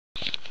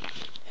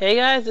Hey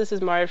guys, this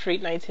is Mario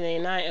Freak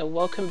 1989 and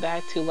welcome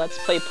back to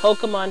Let's Play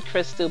Pokemon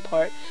Crystal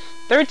Part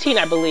 13,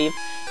 I believe.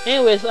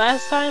 Anyways,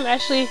 last time,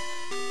 actually,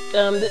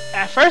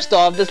 first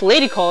off, this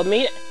lady called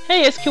me.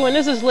 Hey SQN,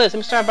 this is Liz. Let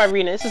me start by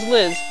reading it. This is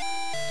Liz.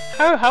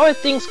 How are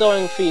things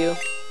going for you?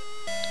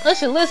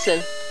 Listen.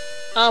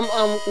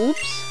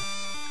 Oops.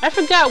 I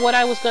forgot what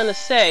I was gonna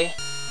say.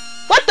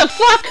 What the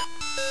fuck?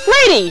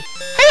 Lady!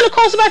 How you gonna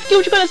call somebody forget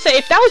what you're gonna say?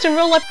 If that was in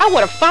real life, I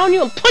would've found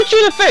you and punched you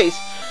in the face!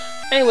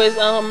 Anyways,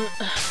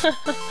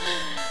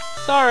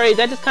 sorry,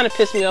 that just kind of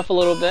pissed me off a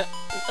little bit.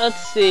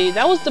 Let's see,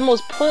 that was the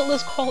most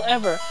pointless call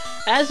ever.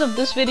 As of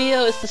this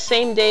video, it's the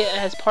same day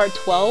as part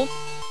 12,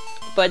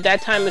 but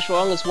that time is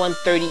wrong. It's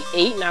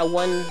 1:38,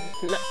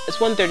 it's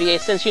 1:38,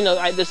 since, you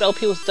know, this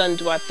LP was done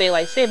throughout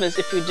Daylight Savings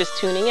if you're just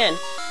tuning in.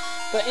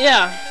 But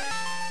yeah,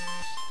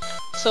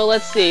 so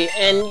let's see,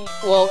 and,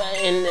 well,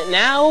 and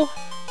now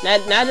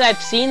that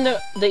I've seen the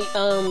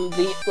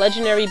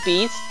legendary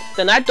beasts,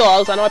 they're not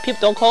dogs. I know why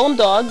people don't call them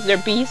dogs. They're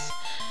beasts.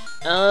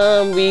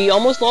 We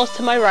almost lost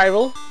to my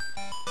rival.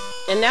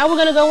 And now we're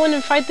gonna go in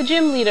and fight the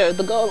gym leader of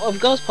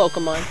Ghost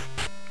Pokemon.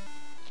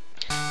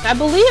 I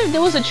believe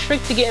there was a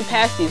trick to getting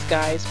past these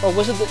guys. Or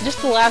was it just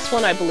the last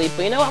one, I believe.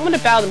 But you know what? I'm gonna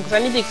battle them because I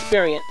need the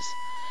experience.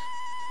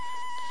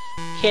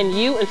 Can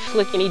you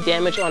inflict any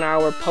damage on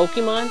our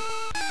Pokemon?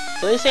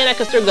 So they're saying that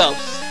because they're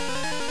ghosts.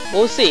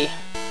 We'll see.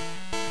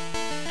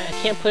 I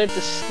can't put it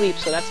to sleep,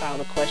 so that's out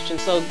of the question.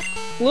 So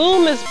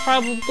Gloom is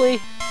probably...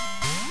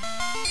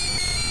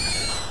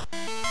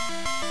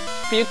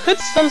 But you could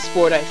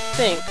Sunsport, I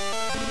think.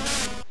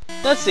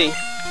 Let's see.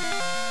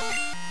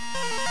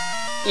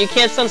 You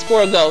can't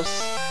Sunsport a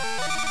ghost.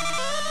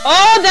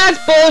 Oh, that's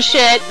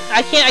bullshit!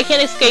 I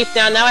can't escape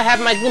now. Now I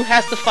have my Gloom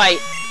has to fight.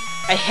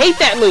 I hate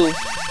that move.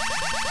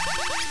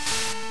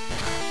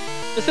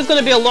 This is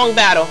gonna be a long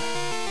battle.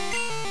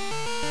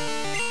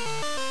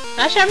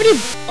 Actually, I already...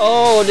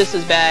 Oh, this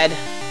is bad.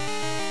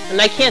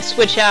 And I can't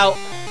switch out.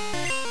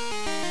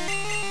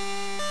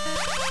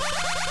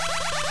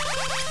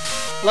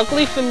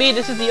 Luckily for me,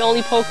 this is the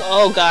only poke.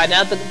 Oh god,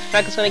 now the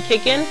effect is gonna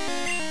kick in.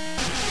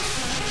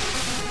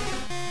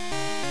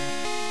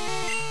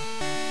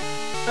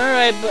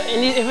 Alright, but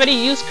I've already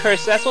used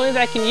Curse, so that's the only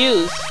that I can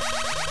use.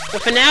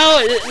 But for now,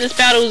 this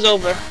battle is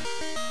over.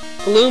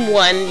 Gloom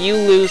won, you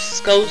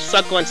lose, go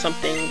suck on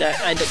something that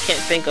I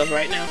can't think of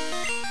right now.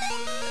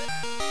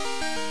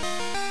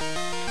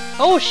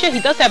 Oh shit, he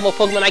does have more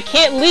Pokemon. I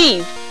can't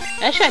leave!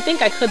 Actually, I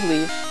think I could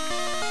leave.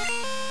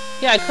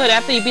 Yeah, I could.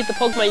 After you beat the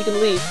Pokemon, you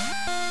can leave.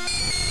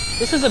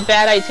 This is a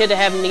bad idea to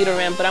have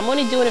Nidoran, but I'm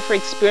only doing it for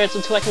experience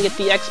until I can get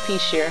the XP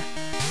share.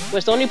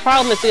 Which the only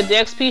problem is to get the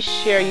XP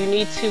share, you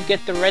need to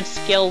get the red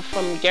scale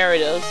from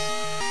Gyarados.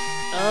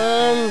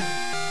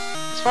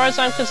 As far as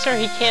I'm concerned,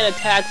 he can't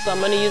attack, so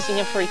I'm only using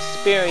him for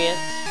experience.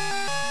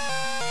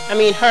 I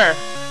mean, her.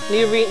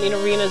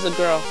 Nidorena's a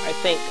girl, I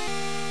think.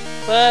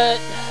 But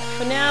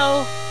for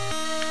now,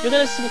 you're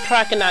gonna see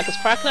Croconaut, because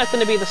Croconaut's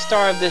gonna be the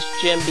star of this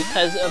gym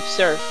because of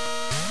Surf.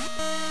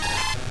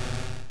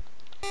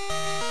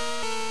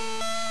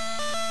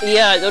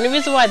 Yeah, the only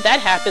reason why that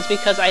happens is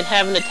because I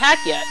haven't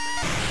attacked yet.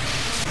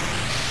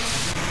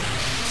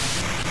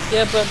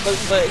 Yeah, but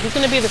he's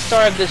gonna be the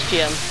star of this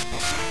gym.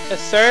 The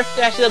Surf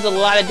actually does a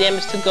lot of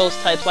damage to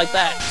ghost types like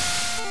that.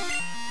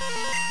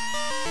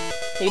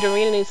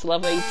 Nidorina needs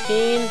level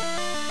 18.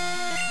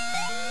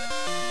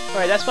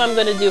 Alright, that's what I'm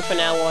gonna do for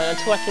now on,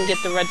 until I can get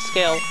the red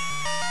scale.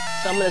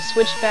 So I'm gonna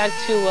switch back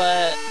to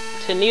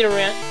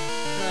Nidoran.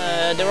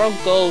 They're all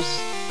ghosts.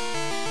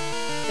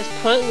 It's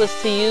pointless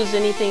to use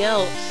anything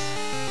else.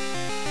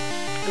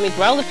 I mean,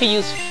 Growlithe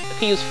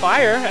could use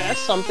fire.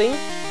 That's something.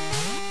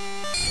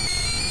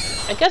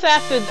 I guess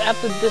after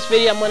this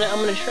video, I'm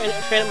gonna train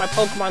up my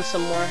Pokemon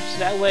some more, so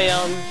that way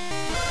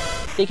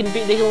they can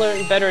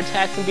learn better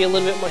attacks and be a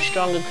little bit more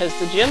stronger. Because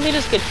the gym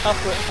leaders get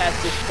tougher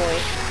past this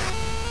point.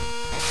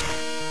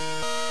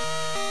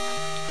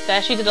 That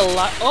actually did a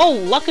lot. Oh,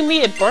 lucky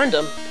me, it burned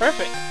him.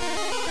 Perfect.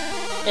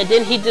 And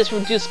then he just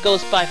reduced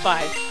Ghost by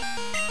 5.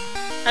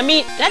 I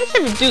mean, that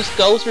doesn't reduce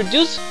Ghost.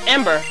 Reduce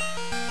Ember.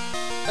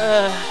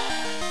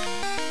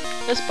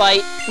 Let's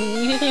Bite.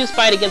 You can use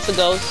Bite against the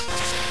Ghost.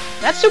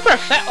 That's super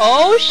effective.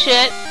 Oh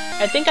shit!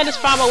 I think I just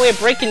found my way of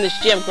breaking this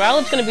gym.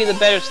 Growlithe's gonna be the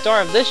better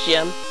star of this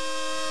gym.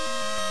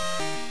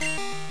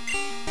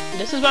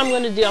 This is what I'm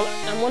gonna do.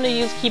 I'm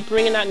gonna keep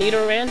bringing out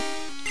Nidorina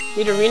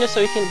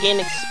so he can gain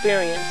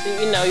experience.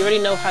 You know, you already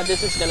know how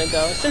this is gonna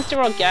go. Since they're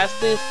all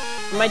Ghastlies,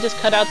 I might just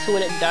cut out to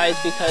when it dies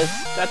because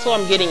that's what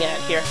I'm getting at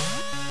here.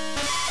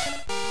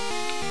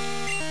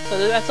 So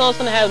that's all it's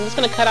gonna have. I'm just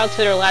gonna cut out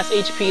till their last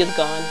HP is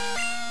gone.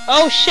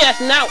 Oh shit,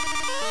 no!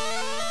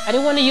 I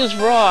didn't want to use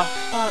Raw.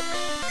 Fuck.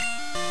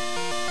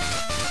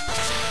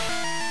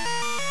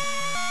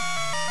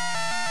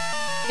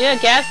 Yeah,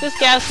 this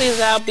Ghastly is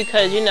out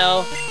because, you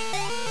know,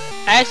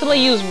 I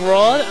accidentally used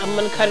Raw. I'm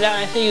gonna cut it out.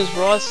 I accidentally used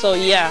Raw, so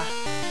yeah.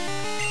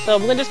 So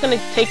we're just gonna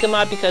take him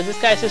out because this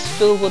guy's just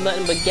filled with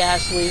nothing but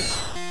Ghastlies.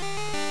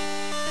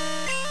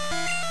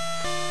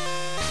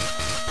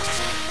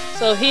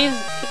 So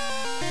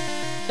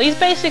So he's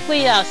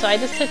basically out. So I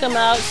just took him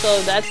out,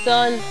 so that's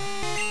done.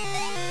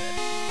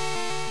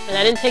 And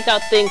I didn't take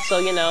out things, so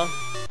you know.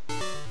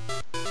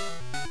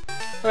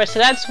 Alright, so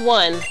that's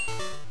one.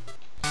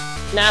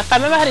 Now, if I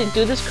remember how to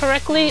do this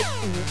correctly...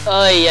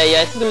 Oh,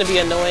 yeah, this is gonna be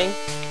annoying.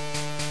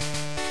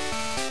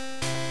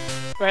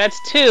 Alright,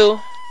 that's two.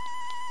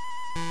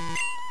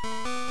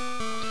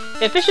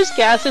 If it's just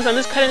gases, I'm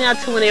just cutting out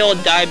two when they all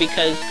die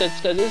because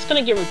it's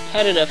gonna get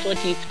repetitive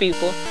with these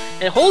people.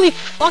 And holy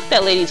fuck,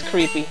 that lady's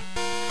creepy.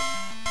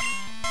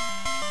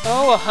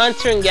 Oh, a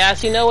hunter and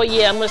gas. You know what?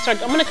 Yeah, I'm gonna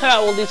cut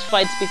out all these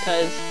fights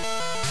because...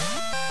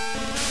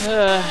 You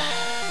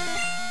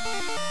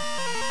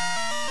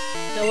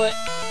know what?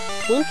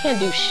 Bloom can't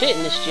do shit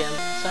in this gym,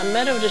 so I'm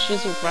better just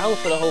using Growler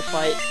for the whole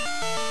fight.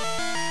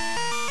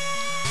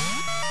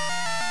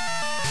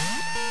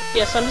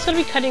 Yeah, so I'm just gonna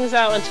be cutting these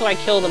out until I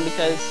kill them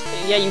because,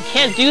 yeah, you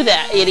can't do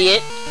that,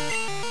 idiot.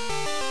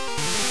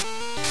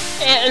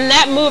 And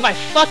that move I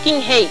fucking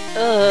hate.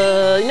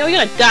 You know,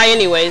 you're gonna die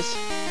anyways.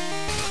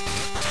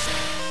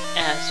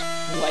 Ass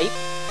wipe.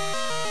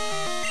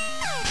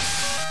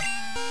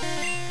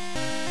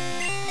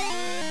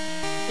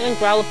 And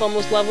Growlithe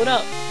almost leveled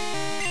up.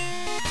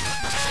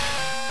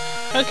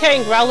 Okay,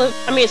 and Growlithe,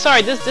 I mean,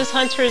 sorry, this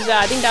hunter's,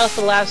 I think that was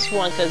the last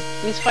one, because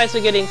these fights are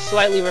getting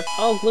slightly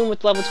oh, Gloom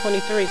with level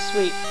 23,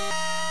 sweet.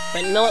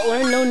 But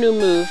learn no new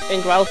move,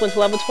 and Growlithe went to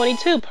level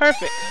 22,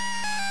 perfect.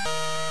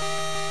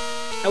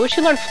 I wish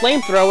you learned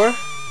Flamethrower.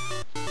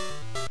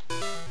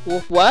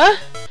 What?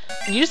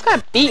 You just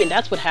got beaten,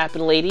 that's what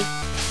happened, lady.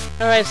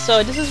 Alright,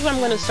 so this is what I'm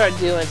going to start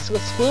doing. So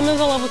Gloom is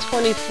on level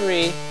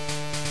 23.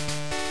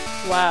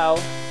 Wow.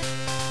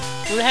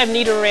 I'm gonna have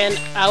Nidoran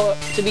out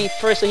to be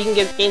first so he can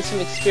gain some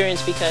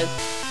experience because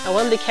I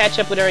want him to catch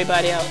up with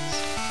everybody else.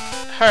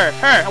 Her.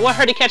 I want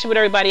her to catch up with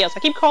everybody else. I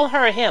keep calling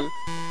her a him.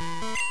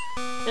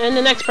 And then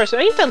the next person.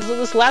 I think that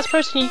this last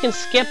person you can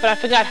skip, but I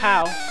forgot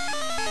how.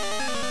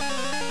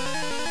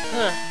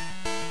 Huh.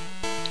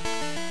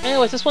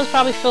 Anyways, this one's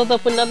probably filled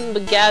up with nothing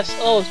but gas.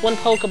 Oh, it's one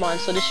Pokemon,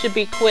 so this should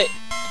be quick.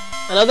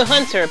 Another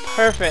hunter.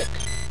 Perfect.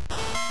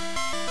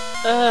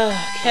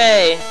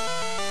 Okay.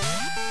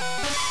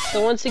 So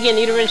once again,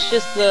 Nidoran's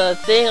just the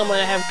thing. I'm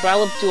gonna have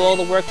Growlithe do all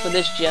the work for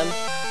this gym.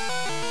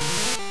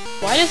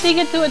 Why does he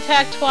get to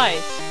attack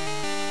twice?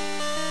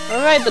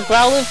 Alright, the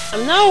Growlithe...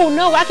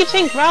 No, I keep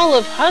saying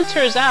Growlithe.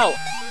 Hunter's out.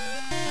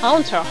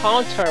 Haunter,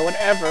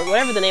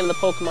 whatever the name of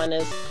the Pokemon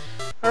is.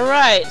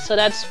 Alright, so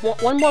that's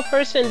one more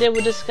person, then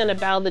we're just gonna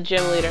battle the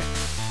gym leader.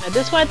 Now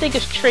this one I think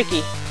is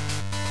tricky.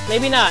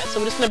 Maybe not, so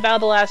we're just gonna battle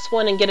the last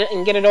one and get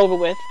it over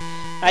with.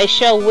 I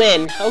shall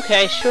win.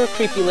 Okay, sure,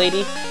 creepy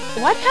lady.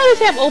 Why does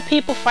he have old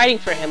people fighting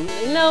for him?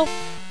 You know,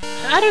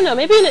 I don't know.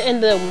 Maybe in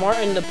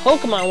the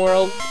Pokemon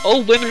world,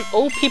 old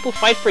people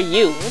fight for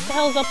you. What the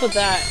hell's up with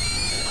that?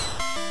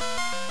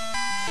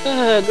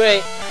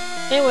 Great.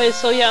 Anyway,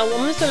 so yeah,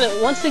 I'm just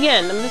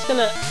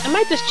gonna I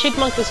might just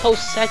chickmunk this whole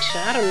section.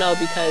 I don't know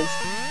because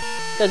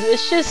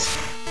it's just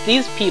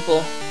these people,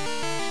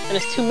 and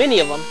there's too many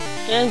of them.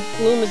 And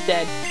Gloom is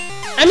dead.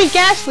 I mean,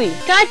 Ghastly.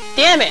 God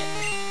damn it!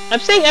 I'm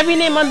saying every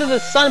name under the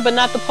sun, but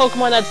not the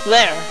Pokemon that's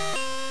there.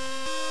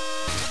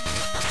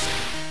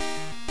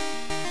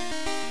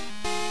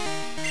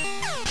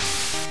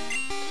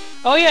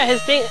 Oh yeah,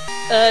 his thing,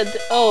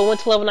 oh, it went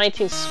to level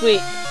 19, sweet.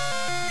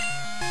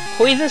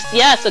 Poison,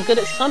 yes,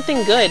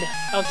 something good.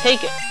 I'll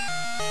take it.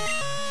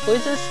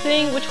 Poison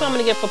Sting, which one I'm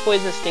gonna get for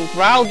Poison Sting?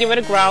 Growl, get rid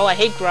of Growl, I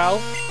hate Growl.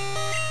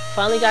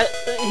 Finally got,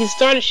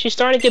 she's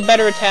starting to get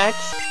better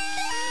attacks.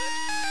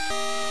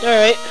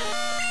 Alright.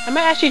 I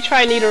might actually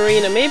try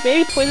Nidorina,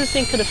 maybe Poison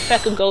Sting could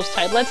affect a Ghost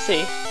type, let's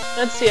see.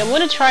 I'm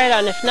gonna try it out,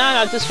 and if not,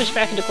 I'll just switch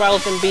back into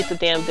Growlithe and beat the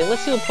damn thing.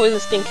 Let's see what Poison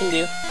Sting can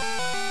do.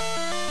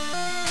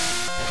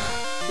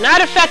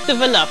 Not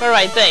effective enough.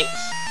 Alright, thanks.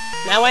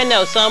 Now I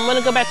know. So I'm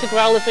gonna go back to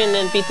Growlithe and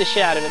then beat the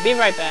shit out of it. Be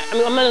right back. I'm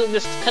gonna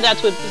just cut out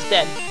to it. It's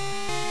dead.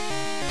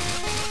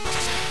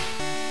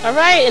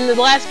 Alright, and the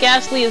last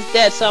Ghastly is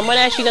dead. So I'm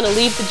actually gonna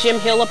leave the gym,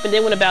 heal up, and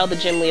then we're gonna battle the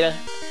gym leader.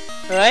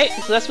 Alright?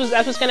 So that's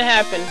what's gonna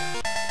happen.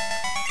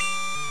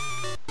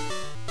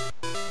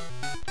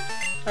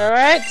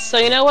 Alright, so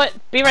you know what?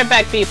 Be right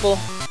back, people.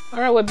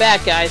 Alright, we're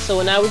back, guys.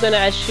 So now we're gonna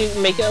actually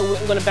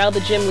we're gonna battle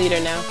the gym leader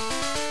now.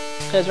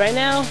 Because right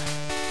now,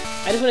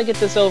 I just want to get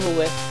this over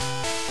with.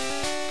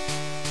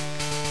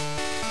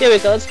 There we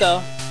go, let's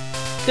go.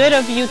 Good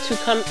of you to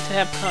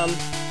have come.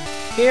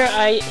 Here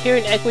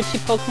an equity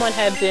Pokemon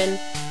have been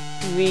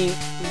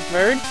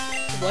revered.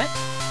 What?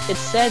 It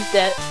said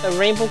that a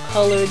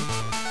rainbow-colored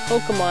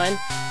Pokemon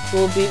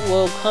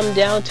will come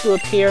down to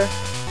appear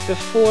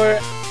before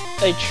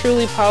a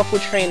truly powerful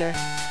trainer.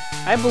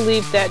 I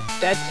believe that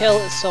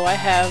tale, so I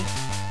have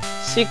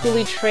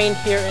secretly trained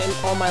here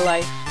all my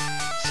life.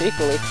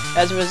 Secretly.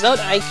 As a result,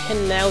 I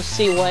can now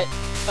see what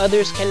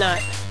others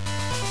cannot.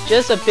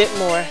 Just a bit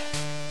more.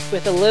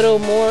 With a little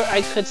more,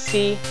 I could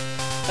see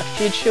a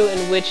future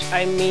in which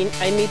I meet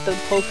the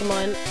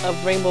Pokemon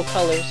of rainbow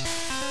colors.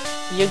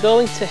 You're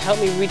going to help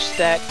me reach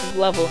that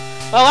level.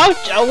 Oh,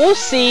 I will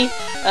see.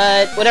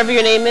 Whatever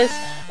your name is.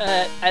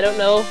 I don't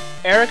know.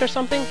 Eric or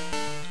something?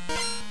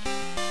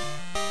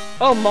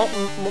 Oh,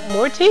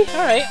 Morty?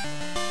 Alright.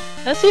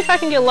 Let's see if I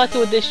can get lucky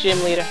with this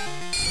gym leader.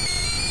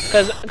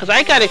 Cause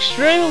I got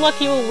extremely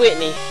lucky with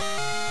Whitney.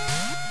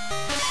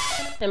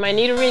 And my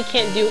Nidorine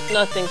can't do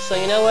nothing, so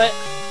you know what?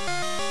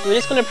 We're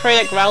just gonna pray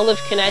that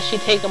Growlithe can actually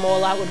take them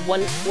all out with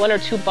one or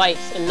two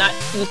bites and not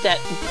use that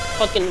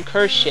fucking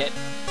curse shit.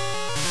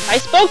 I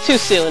spoke too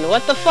soon,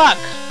 what the fuck?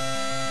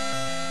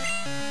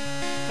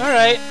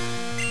 Alright.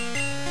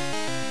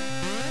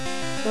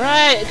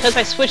 Right, because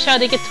I switched out,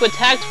 they get to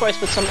attack twice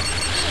with some...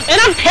 And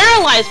I'm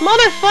paralyzed,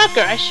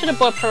 motherfucker! I should have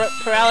bought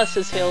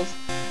paralysis heals.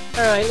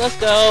 Alright, let's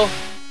go.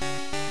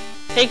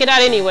 Take it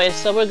out anyway,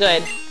 so we're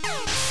good.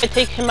 I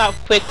take him out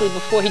quickly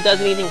before he does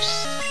anything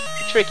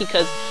tricky,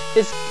 because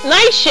his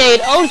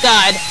Nightshade, oh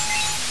god!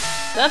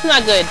 That's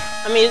not good.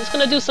 I mean, it's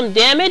gonna do some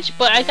damage,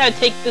 but I gotta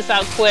take this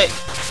out quick.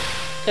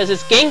 Because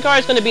his Gengar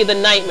is gonna be the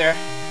nightmare.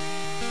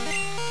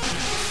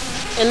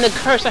 And the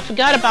curse, I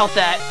forgot about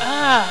that.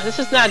 Ah, this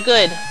is not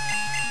good.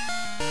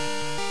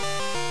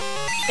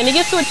 And he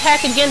gets to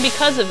attack again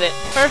because of it.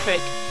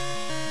 Perfect.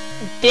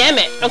 Damn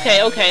it.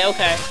 Okay.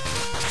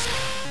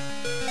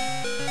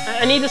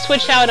 I need to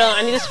switch out,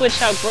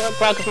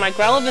 Growl, because my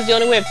Growlithe is the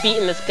only way of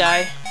beating this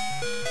guy.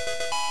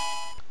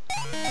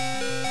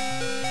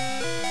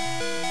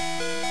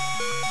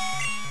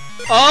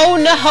 Oh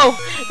no!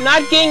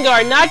 Not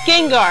Gengar, not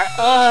Gengar!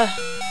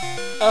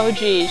 Oh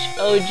jeez.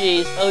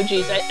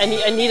 I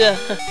need a...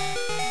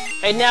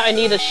 Right now I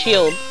need a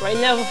shield. Right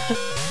now...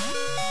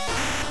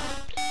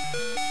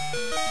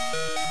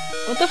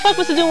 What the fuck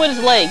was he doing with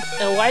his legs?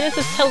 And why does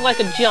this tell like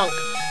a junk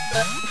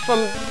from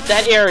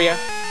that area?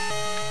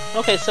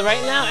 Okay, so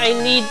right now I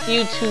need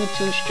you to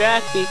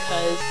distract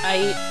because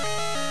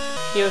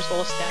here's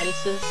all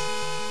statuses.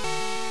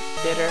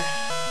 Bitter.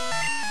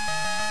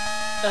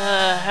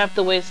 I have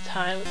to waste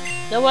time.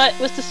 You know what?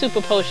 What's the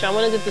super potion? I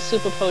want to get the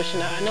super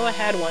potion out. I know I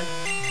had one.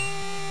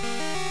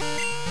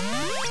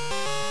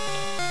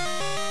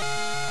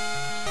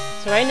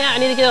 So right now I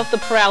need to get off the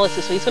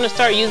paralysis. So he's going to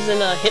start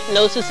using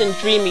hypnosis and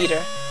Dream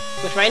Eater.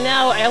 Which right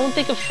now I don't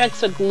think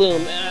affects a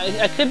gloom.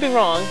 I could be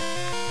wrong.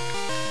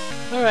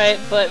 Alright,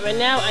 but right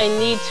now I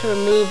need to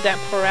remove that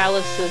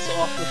paralysis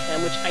off of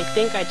him, which I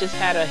think I just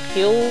had a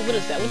heal. What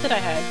is that? What did I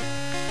have?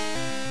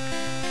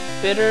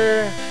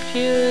 Bitter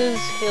Fuse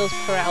heals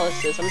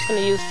paralysis. I'm just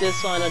going to use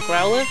this on a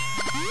Growlithe.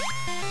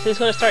 So he's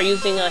going to start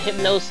using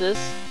hypnosis.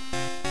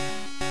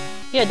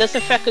 Yeah, it does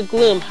affect a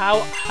gloom.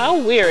 How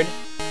weird.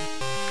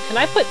 Can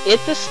I put it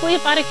to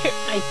sleep out of here?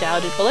 I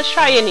doubt it, but let's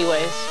try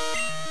anyways.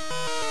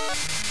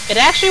 It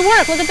actually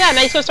worked! Look at that!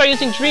 Now he's going to start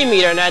using Dream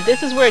Eater. Now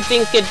this is where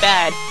things get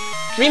bad.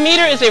 Dream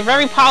Eater is a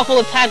very powerful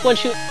attack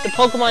once the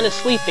Pokemon is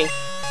sleeping.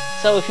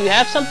 So if you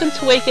have something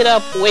to wake it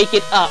up, wake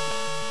it up.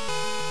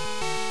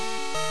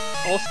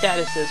 All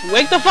statuses.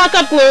 Wake the fuck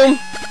up, Gloom!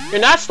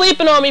 You're not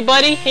sleeping on me,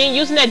 buddy! He ain't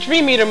using that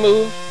Dream Eater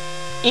move.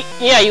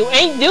 Yeah, you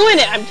ain't doing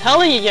it! I'm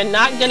telling you, you're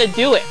not gonna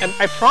do it.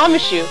 I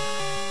promise you.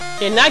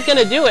 You're not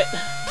gonna do it.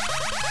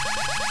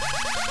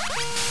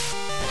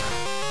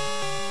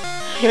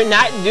 You're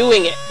not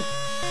doing it.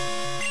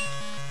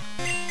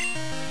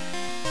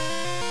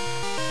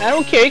 I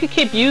don't care, you can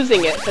keep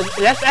using it, because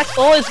that's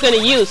all it's going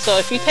to use, so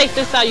if you take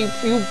this out, you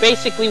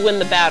basically win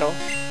the battle.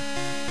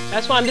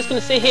 That's why I'm just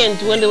going to sit here and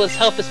dwindle his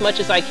health as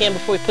much as I can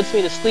before he puts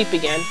me to sleep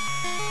again.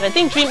 And I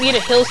think Dream Eater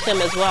heals him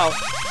as well.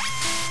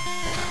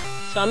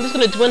 So I'm just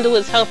going to dwindle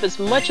his health as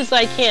much as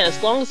I can, as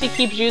long as he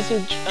keeps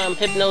using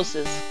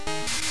hypnosis.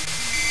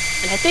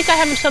 And I think I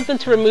have something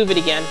to remove it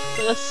again.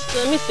 So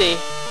let me see.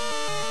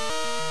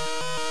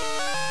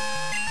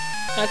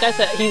 Like I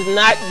said, he's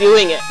not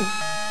doing it.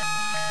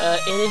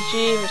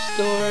 Energy,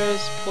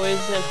 restores,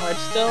 poison,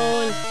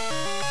 heartstone.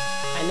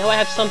 I know I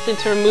have something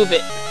to remove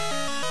it.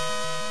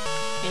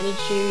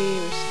 Energy,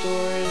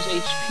 restores,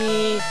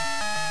 HP.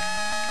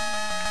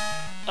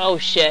 Oh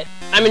shit,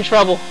 I'm in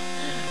trouble.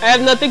 I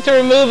have nothing to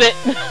remove it.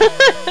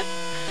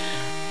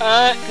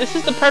 This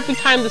is the perfect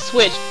time to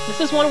switch.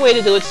 This is one way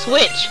to do it.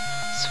 Switch.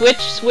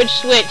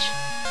 Switch.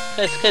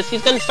 Because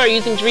he's going to start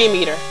using Dream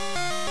Eater.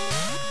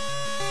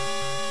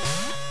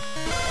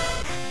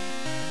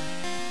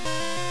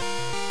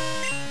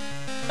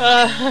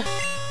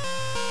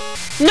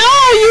 No,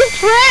 you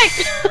prick!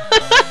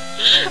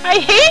 I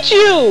hate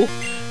you!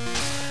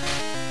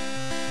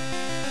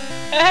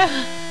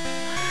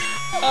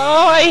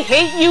 Oh, I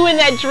hate you and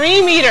that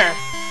Dream Eater!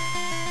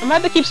 I'm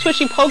about to keep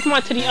switching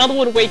Pokemon till the other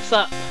one wakes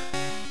up.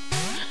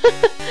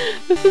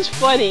 This is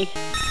funny.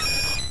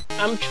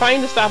 I'm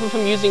trying to stop him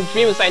from using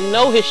Dreamers. I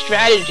know his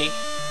strategy.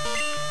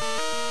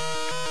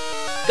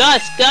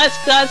 Gus! God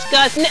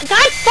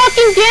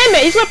fucking damn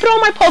it! He's gonna put all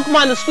my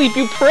Pokemon to sleep,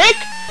 you prick!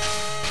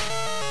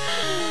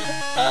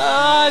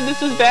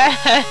 This is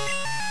bad.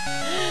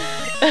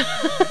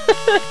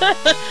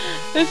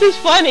 This is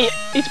funny.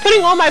 He's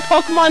putting all my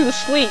Pokemon to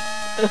sleep.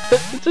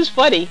 This is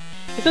funny.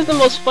 This is the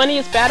most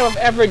funniest battle I've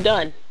ever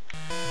done.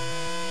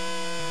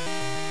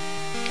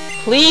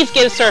 Please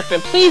get a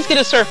Surfing. Please get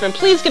a Surfing.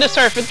 Please get a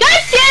Surfing.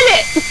 God damn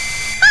it!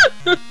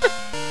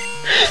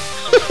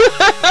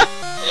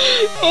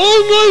 Oh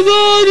my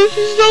god, this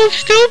is so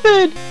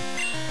stupid!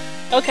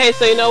 Okay,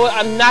 so you know what?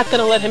 I'm not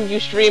gonna let him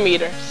use Dream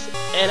Eaters.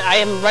 And I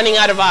am running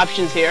out of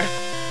options here.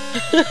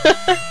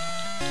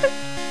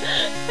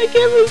 I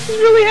can't believe this is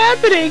really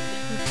happening.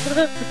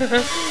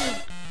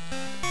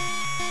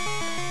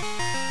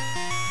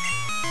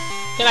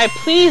 Can I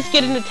please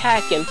get an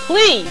attack in?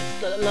 Please!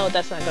 No,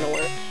 that's not gonna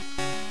work.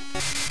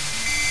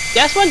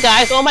 Guess what,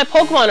 guys? All my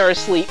Pokemon are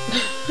asleep.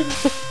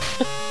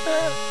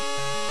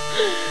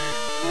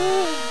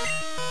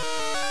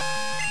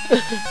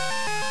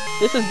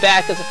 This is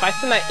bad, because if I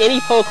send out any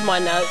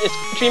Pokemon now,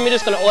 Dream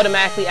Eater's gonna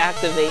automatically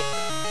activate.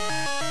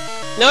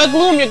 No,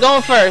 Gloom, you're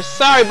going first.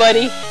 Sorry,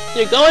 buddy.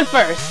 You're going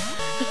first.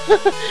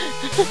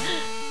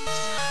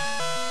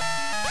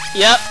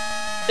 Yep.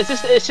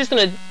 It's just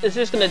gonna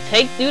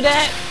do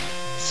that.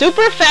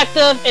 Super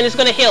effective, and it's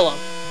gonna heal him.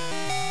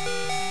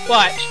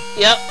 Watch.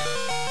 Yep.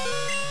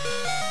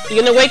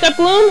 You gonna wake up,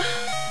 Gloom?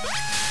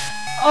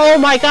 Oh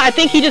my god, I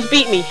think he just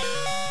beat me.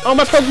 All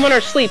my Pokemon are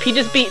asleep. He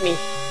just beat me.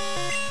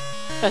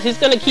 Because he's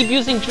gonna keep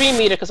using Dream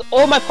Eater, because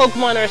all my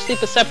Pokemon are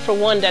asleep except for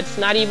one that's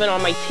not even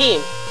on my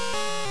team.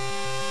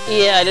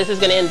 Yeah, this is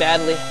gonna end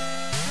badly.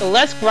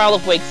 Unless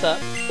Growlithe wakes up.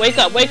 Wake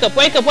up, wake up,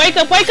 wake up, wake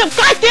up, wake up!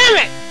 God damn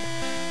it!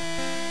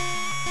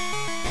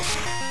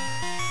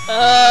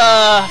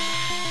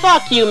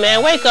 Fuck you,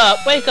 man. Wake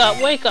up, wake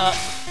up, wake up.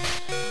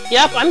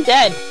 Yep, I'm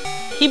dead.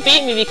 He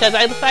beat me because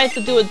I decided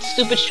to do a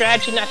stupid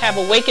strategy, not have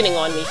Awakening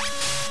on me.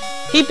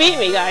 He beat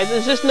me, guys.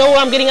 There's just no way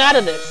I'm getting out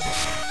of this.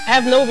 I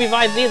have no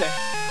revives either.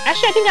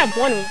 Actually, I think I have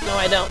one. No,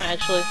 I don't,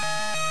 actually.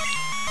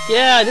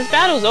 Yeah, this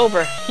battle's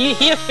over.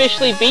 He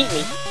officially beat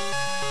me.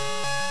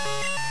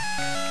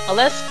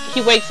 Unless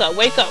he wakes up.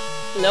 Wake up.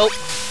 Nope.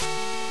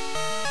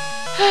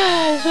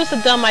 This was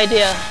a dumb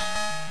idea.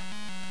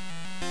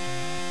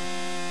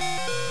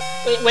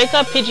 Wait, wake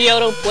up,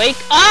 Pidgeotto.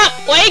 Wake up!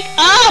 Wake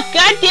up!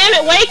 God damn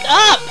it, wake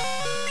up!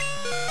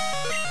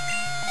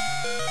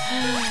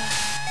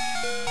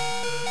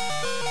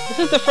 This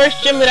is the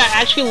first gym that I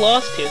actually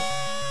lost to.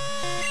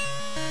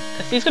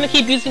 Because he's going to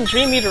keep using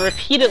Dream Eater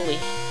repeatedly.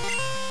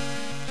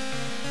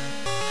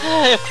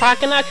 If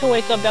Croconaut can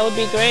wake up, that would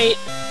be great.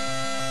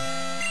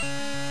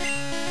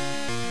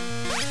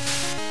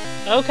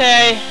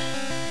 Okay.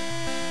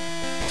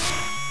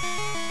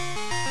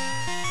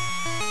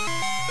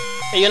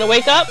 Are you gonna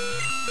wake up?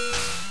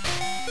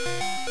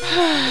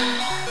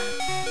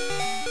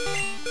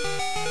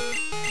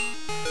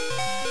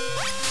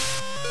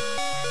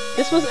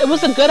 It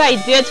was a good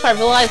idea until I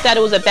realized that it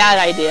was a bad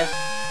idea.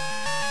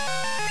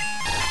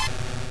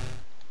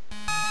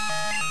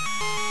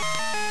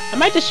 I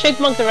might just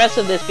Chipmunk the rest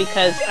of this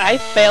because I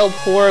failed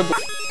horribly.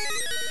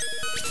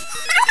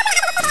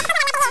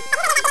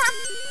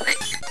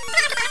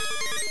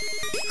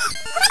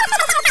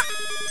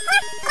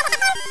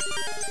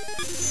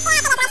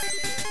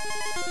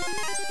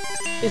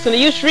 He's gonna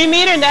use Dream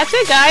Eater, and that's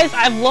it, guys.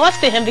 I've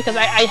lost to him because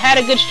I had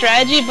a good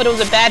strategy, but it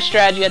was a bad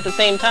strategy at the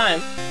same time.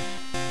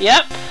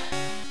 Yep.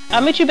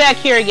 I'll meet you back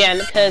here again,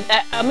 because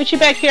I'll meet you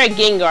back here at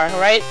Gengar,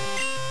 alright?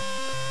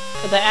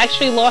 Because I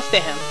actually lost to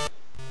him.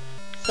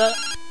 So...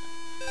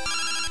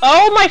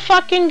 Oh my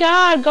fucking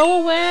god,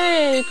 go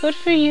away! Good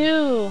for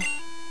you.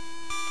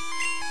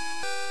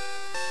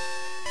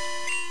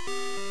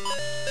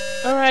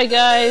 Alright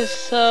guys,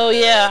 so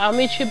yeah, I'll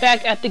meet you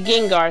back at the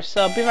Gengar,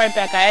 so I'll be right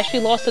back. I actually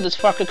lost to this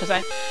fucker because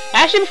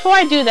actually, before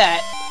I do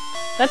that,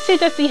 let's see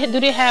do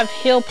they have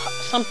Heal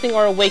something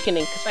or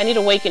Awakening, because I need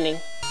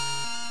Awakening.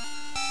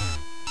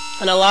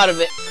 And a lot of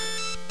it.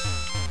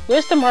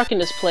 Where's the mark in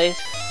this place?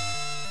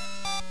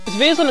 This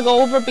video's gonna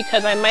go over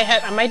because I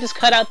might just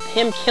cut out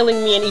him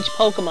killing me in each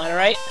Pokemon,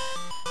 alright?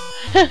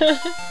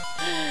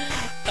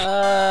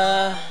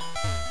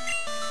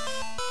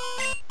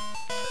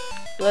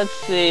 Let's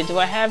see, do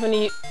I have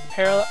any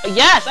parallel?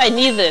 Yes, I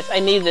need this, I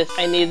need this,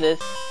 I need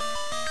this.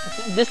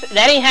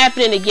 That ain't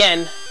happening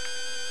again.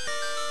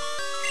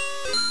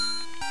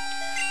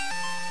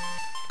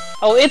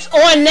 Oh, it's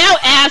on now,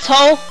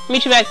 asshole!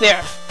 Meet you back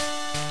there.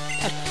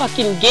 That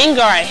fucking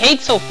Gengar I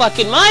hate so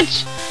fucking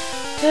much!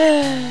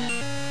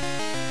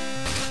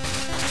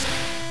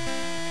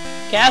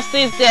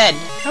 Ghastly's dead.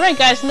 Alright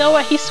guys, you know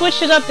what? He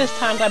switched it up this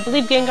time, but I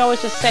believe Gengar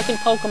was his second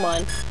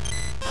Pokemon.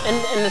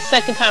 And the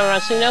second time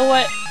around, so you know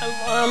what?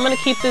 I'm gonna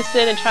keep this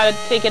in and try to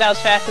take it out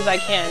as fast as I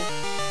can.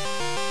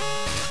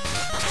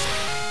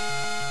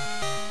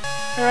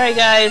 Alright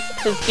guys,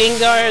 his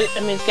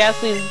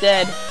Ghastly is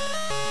dead.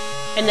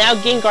 And now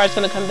Gengar's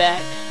gonna come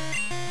back.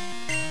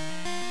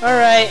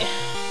 Alright.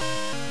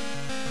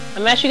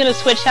 I'm actually gonna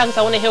switch out because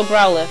I want to heal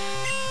Growlithe.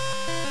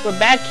 We're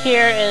back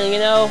here, and you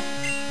know,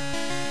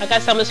 like I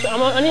said,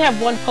 I'm only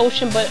have one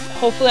potion, but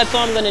hopefully that's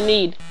all I'm gonna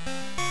need.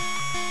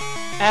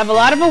 I have a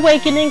lot of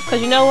Awakenings,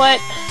 because you know what?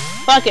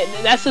 Fuck it,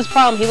 that's his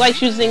problem. He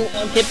likes using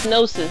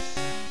Hypnosis.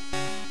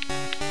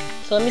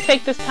 So let me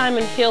take this time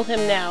and heal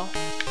him now.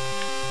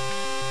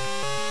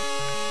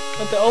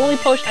 But the only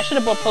potion, I should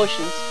have brought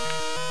potions.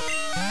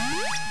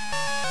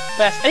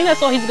 But I think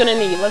that's all he's gonna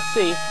need. Let's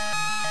see.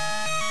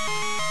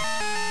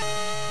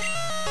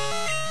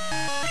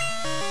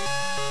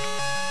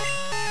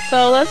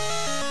 So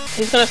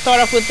he's gonna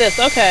start off with this.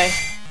 Okay.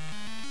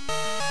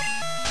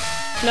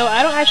 No,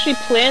 I don't actually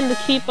plan to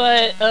keep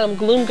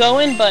Gloom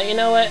going, but you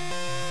know what?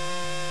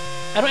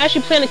 I don't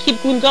actually plan to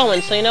keep Gloom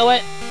going, so you know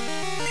what?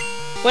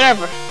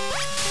 Whatever.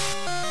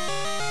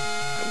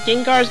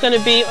 Gengar's gonna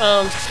be,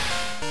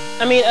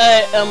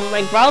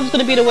 like, Growlithe's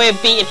gonna be the way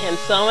of beating him,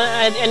 so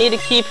I need to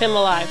keep him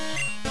alive.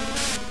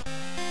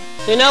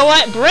 So you know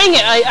what? Bring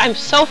it! I'm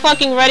so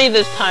fucking ready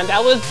this time.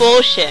 That was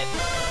bullshit.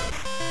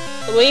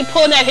 We ain't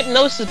pulling that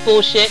hypnosis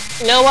bullshit.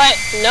 You know what?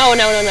 No.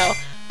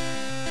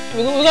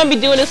 We're gonna be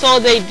doing this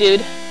all day,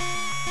 dude.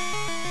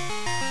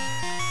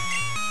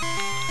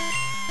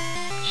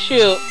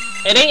 Shoot.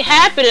 It ain't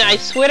happening, I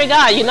swear to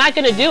God. You're not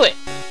gonna do it.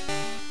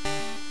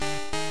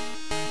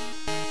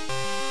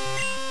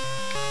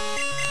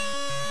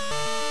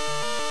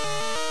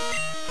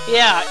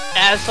 Yeah,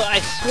 asshole,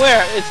 I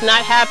swear, it's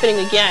not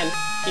happening again.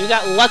 You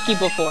got lucky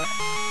before.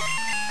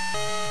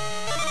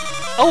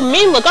 Oh,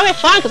 me? Look, okay,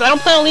 fine, because I don't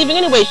plan on leaving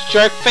anyways,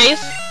 jerk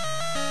face.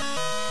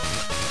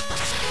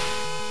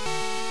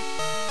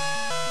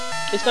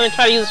 He's gonna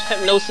try to use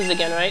hypnosis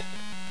again, right?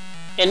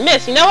 And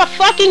miss. You know what?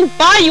 Fucking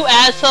bye, you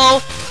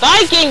asshole.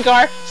 Bye,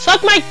 Gengar.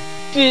 Suck my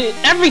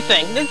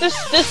everything. Just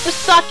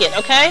suck it,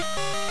 okay?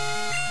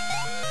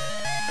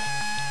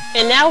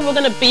 And now we're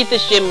gonna beat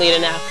this gym leader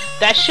now.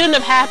 That shouldn't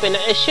have happened.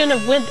 It shouldn't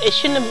have went. It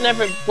shouldn't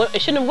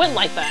have went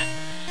like that.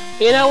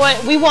 You know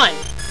what? We won.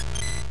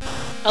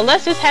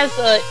 Unless this has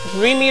a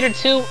 3 meter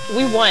 2,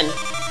 we won.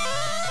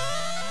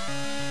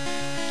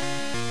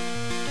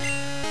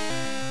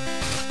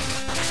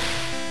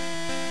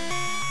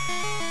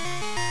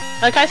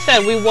 Like I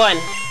said, we won.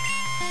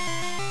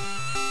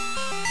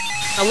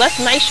 Unless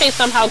Nightshade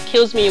somehow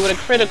kills me with a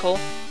critical.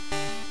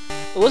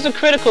 It was a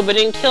critical, but it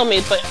didn't kill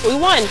me. But we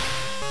won.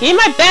 Give me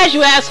my badge,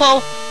 you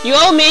asshole. You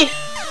owe me.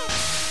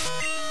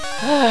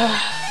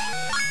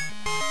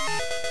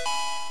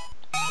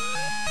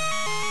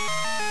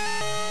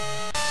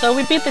 So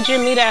we beat the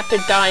gym leader after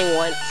dying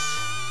once.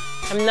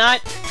 I'm not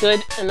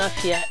good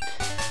enough yet.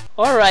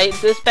 Alright,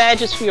 this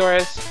badge is for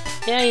yours.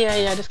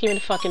 Yeah, just give me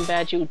the fucking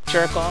badge, you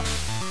jerk off.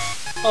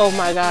 Oh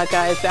my god,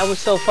 guys, that was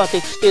so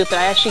fucking stupid.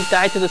 I actually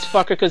died to this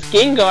fucker because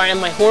Gengar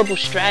and my horrible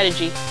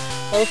strategy.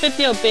 Level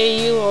 50,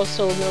 obey you.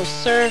 Also, no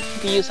surf.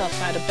 You can use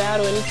outside of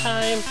battle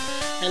anytime.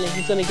 And then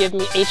he's gonna give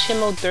me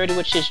HMO 30,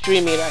 which is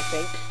Dream Eater, I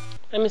think.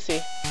 Let me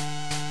see.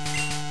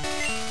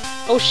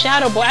 Oh,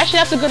 Shadow Ball. Actually,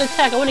 that's a good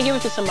attack. I want to give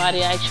it to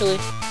somebody, actually.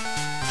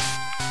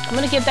 I'm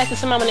gonna give that to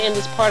somebody. I'm gonna end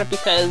this part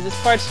because this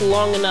part's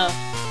long enough.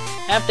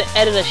 I have to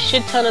edit a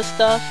shit ton of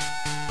stuff.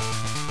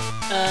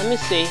 Let me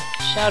see.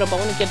 Shadow Ball.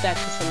 I want to give that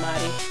to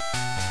somebody.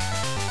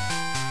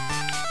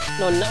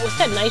 No, what's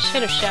that?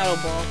 Nightshade or Shadow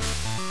Ball?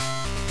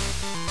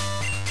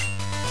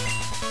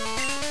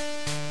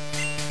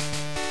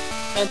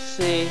 Let's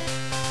see.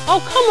 Oh,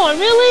 come on,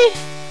 really?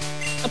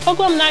 A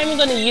Pokemon I'm not even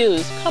gonna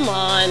use. Come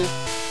on.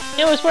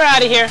 Anyways, we're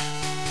out of here.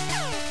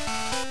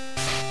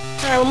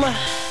 Alright,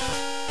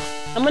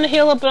 I'm gonna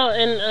heal up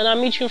and I'll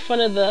meet you in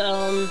front of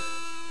the,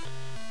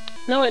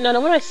 No, what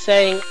am I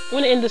saying? I'm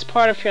gonna end this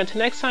part of here. Until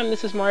next time,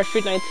 this is Mario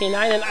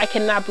 1999, and I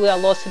cannot believe I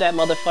lost to that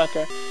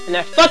motherfucker. And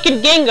that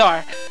fucking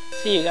Gengar!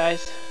 See you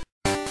guys.